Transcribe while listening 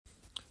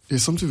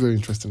There's something very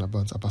interesting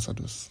about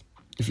ambassadors.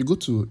 If you go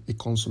to a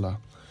consular,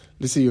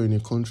 let's say you're in a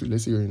country,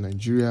 let's say you're in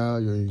Nigeria,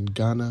 you're in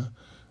Ghana,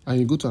 and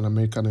you go to an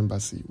American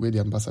embassy where the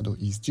ambassador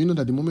is, do you know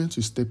that the moment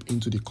you step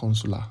into the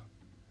consular,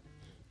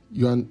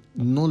 you are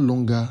no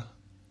longer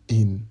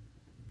in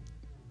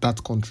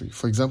that country?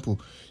 For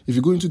example, if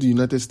you go into the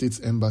United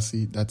States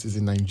embassy that is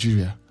in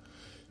Nigeria,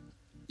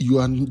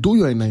 though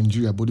you are in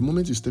Nigeria, but the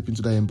moment you step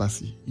into that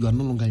embassy, you are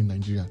no longer in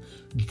Nigeria.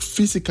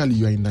 Physically,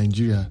 you are in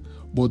Nigeria,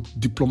 but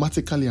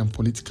diplomatically and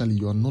politically,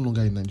 you are no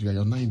longer in Nigeria.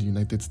 You're now in the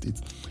United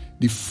States.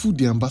 The food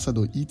the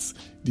ambassador eats,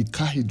 the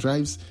car he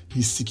drives,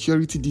 his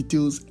security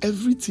details,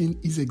 everything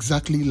is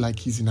exactly like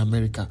he's in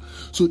America.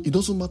 So it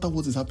doesn't matter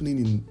what is happening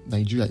in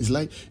Nigeria. It's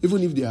like,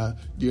 even if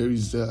there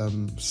is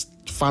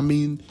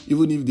famine,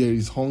 even if there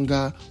is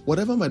hunger,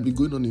 whatever might be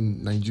going on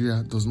in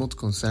Nigeria does not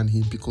concern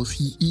him, because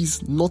he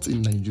is not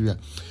in Nigeria.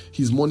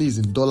 His money is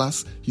in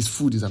dollars, his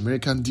food is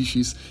American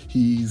dishes,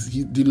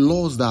 the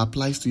laws that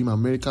applies to him are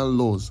American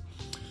laws.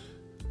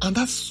 And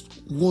that's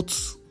what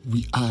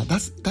we are.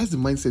 That's the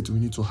mindset we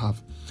need to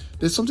have.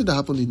 There's something that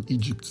happened in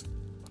Egypt.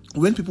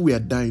 When people were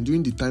dying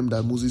during the time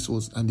that Moses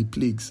was, and the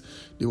plagues,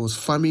 there was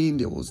famine,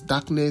 there was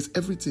darkness,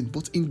 everything.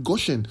 But in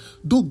Goshen,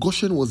 though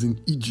Goshen was in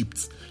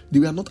Egypt, they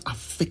were not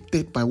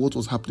affected by what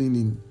was happening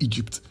in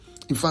Egypt.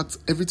 In fact,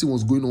 everything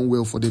was going on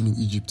well for them in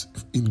Egypt,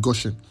 in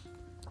Goshen.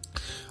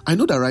 I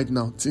know that right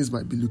now, things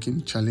might be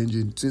looking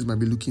challenging, things might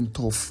be looking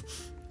tough.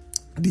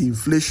 The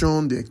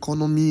inflation, the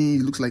economy,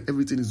 it looks like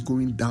everything is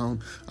going down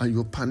and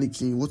you're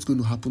panicking. What's going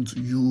to happen to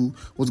you?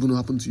 What's going to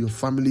happen to your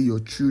family, your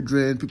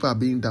children? People are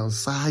being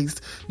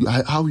downsized.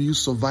 How will you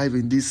survive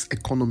in this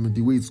economy,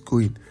 the way it's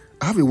going?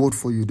 I have a word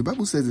for you. The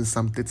Bible says in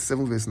Psalm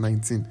 37 verse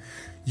 19,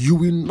 you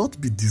will not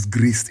be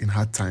disgraced in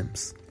hard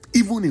times.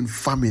 Even in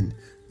famine,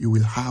 you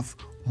will have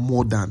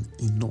more than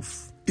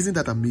enough. Isn't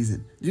that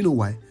amazing? Do you know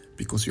why?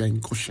 Because you are in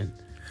Goshen.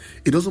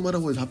 It doesn't matter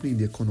what is happening in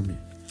the economy.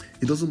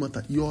 It doesn't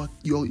matter. You're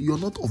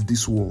not of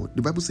this world.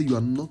 The Bible says you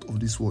are not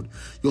of this world.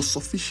 Your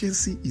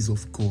sufficiency is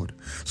of God.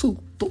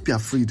 So don't be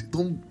afraid.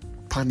 Don't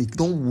panic.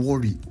 Don't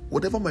worry.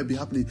 Whatever might be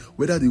happening,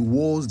 whether the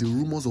wars, the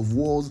rumors of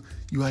wars,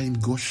 you are in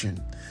Goshen.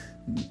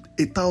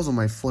 1,000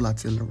 might fall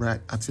at your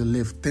right, at your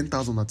left,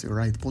 10,000 at your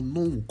right, but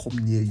no one will come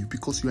near you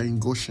because you are in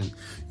Goshen.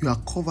 You are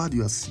covered,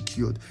 you are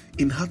secured.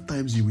 In hard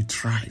times, you will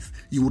thrive.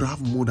 You will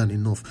have more than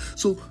enough.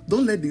 So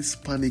don't let this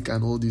panic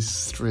and all this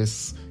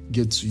stress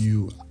get to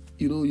you.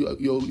 You know,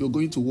 you're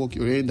going to work,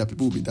 you're hearing that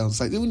people will be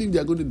downsized. Even if they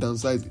are going to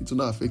downsize, it will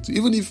not affect you.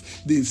 Even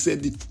if they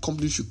said the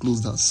company should close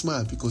down,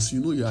 smile, because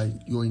you know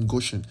you're in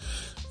Goshen.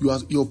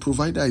 Your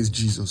provider is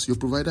Jesus. Your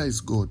provider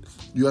is God.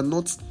 You are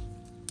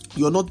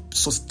not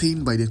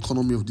sustained by the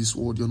economy of this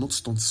world. You're not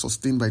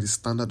sustained by the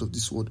standard of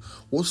this world.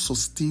 What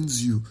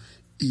sustains you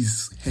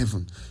is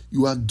heaven.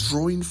 You are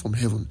drawing from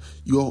heaven.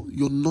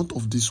 You're not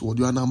of this world.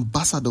 You're an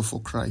ambassador for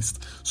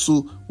Christ.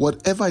 So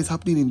whatever is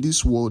happening in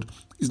this world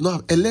is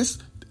not, unless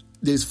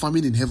there is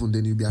famine in heaven,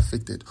 then you'll be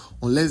affected.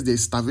 Unless there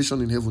is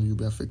starvation in heaven, you'll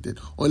be affected.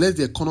 Unless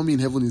the economy in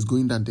heaven is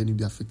going down, then you'll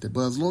be affected.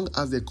 But as long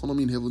as the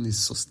economy in heaven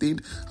is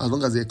sustained, as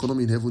long as the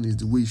economy in heaven is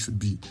the way it should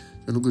be,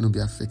 you're not going to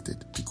be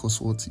affected, because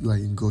what? You are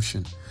in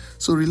Goshen.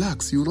 So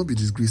relax. You will not be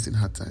disgraced in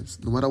hard times.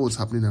 No matter what's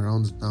happening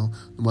around now,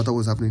 no matter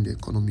what's happening in the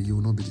economy, you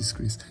will not be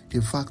disgraced.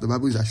 In fact, the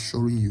Bible is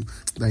assuring you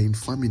that in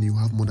famine you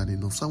have more than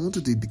enough. So I want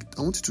you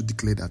to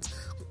declare that.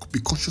 Be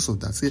conscious of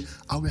that. Say,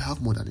 I will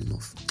have more than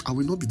enough. I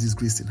will not be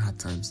disgraced in hard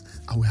times.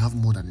 I will have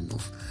more than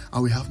enough. I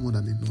will have more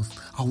than enough.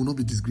 I will not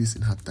be disgraced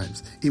in hard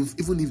times.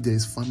 Even if there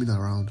is famine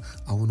around,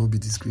 I will not be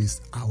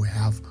disgraced. I will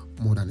have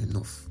more than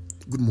enough.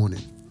 Good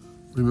morning.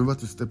 Remember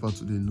to step out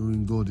today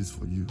knowing God is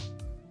for you.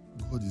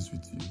 God is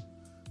with you.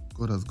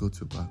 God has got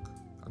your back.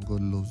 And God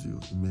loves you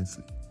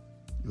immensely.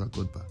 You are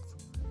God backed.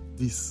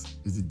 This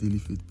is the Daily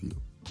Faith Pill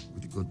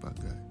with the God back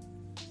guy.